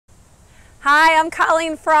Hi, I'm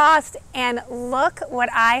Colleen Frost, and look what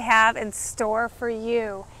I have in store for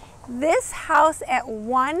you. This house at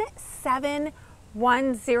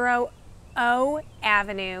 17100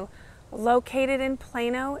 Avenue, located in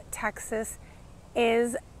Plano, Texas,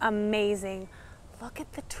 is amazing. Look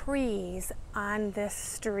at the trees on this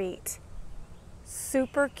street.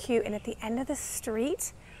 Super cute. And at the end of the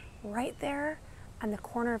street, right there on the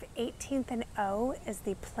corner of 18th and O, is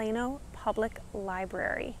the Plano Public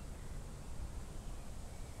Library.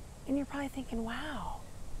 And you're probably thinking, wow,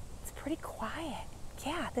 it's pretty quiet.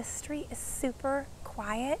 Yeah, this street is super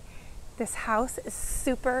quiet. This house is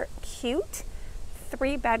super cute.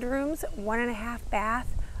 3 bedrooms, 1.5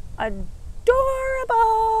 bath, adorable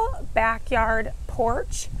backyard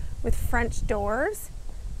porch with French doors.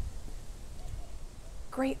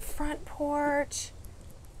 Great front porch,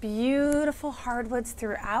 beautiful hardwoods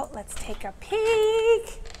throughout. Let's take a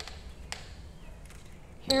peek.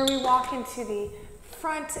 Here we walk into the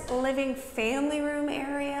front living family room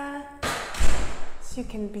area. So you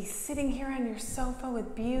can be sitting here on your sofa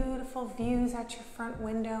with beautiful views out your front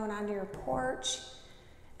window and onto your porch.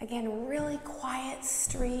 Again, really quiet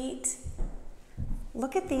street.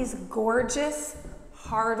 Look at these gorgeous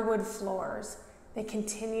hardwood floors. They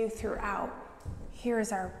continue throughout.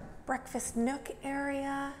 Here's our breakfast nook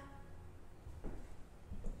area.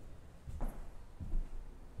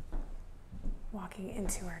 Walking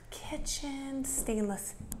into our kitchen,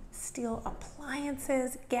 stainless steel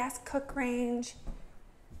appliances, gas cook range.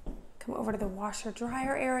 Come over to the washer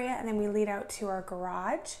dryer area, and then we lead out to our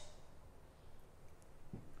garage.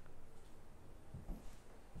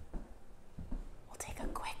 We'll take a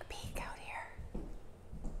quick peek out here.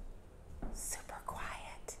 Super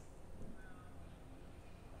quiet.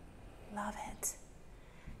 Love it.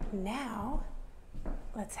 Now,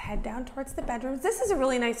 let's head down towards the bedrooms. This is a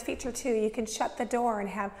really nice feature too. You can shut the door and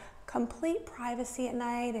have complete privacy at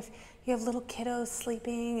night if you have little kiddos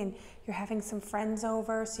sleeping and you're having some friends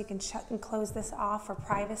over, so you can shut and close this off for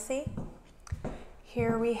privacy.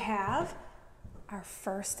 Here we have our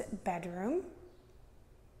first bedroom.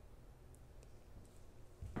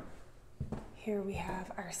 Here we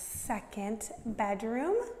have our second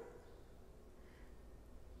bedroom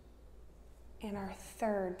and our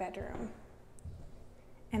third bedroom.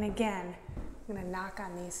 And again, I'm gonna knock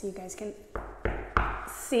on these so you guys can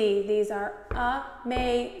see. These are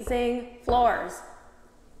amazing floors.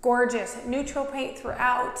 Gorgeous, neutral paint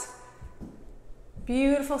throughout.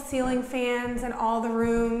 Beautiful ceiling fans in all the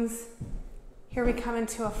rooms. Here we come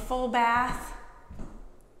into a full bath.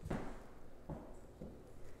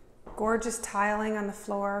 Gorgeous tiling on the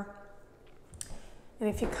floor. And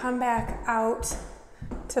if you come back out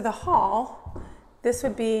to the hall, this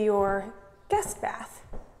would be your guest bath.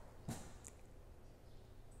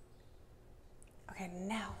 Okay,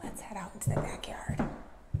 now let's head out into the backyard.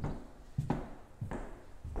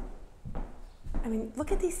 I mean,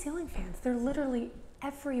 look at these ceiling fans. They're literally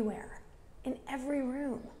everywhere, in every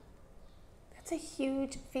room. That's a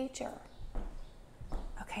huge feature.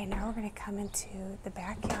 Okay, now we're gonna come into the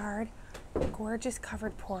backyard. Gorgeous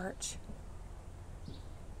covered porch.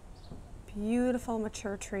 Beautiful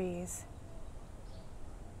mature trees.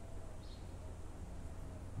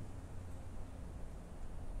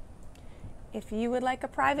 If you would like a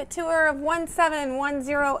private tour of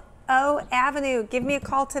 17100 Avenue, give me a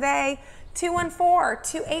call today,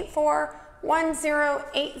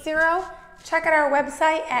 214-284-1080. Check out our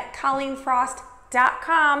website at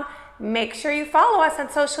colleenfrost.com. Make sure you follow us on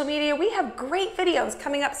social media. We have great videos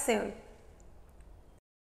coming up soon.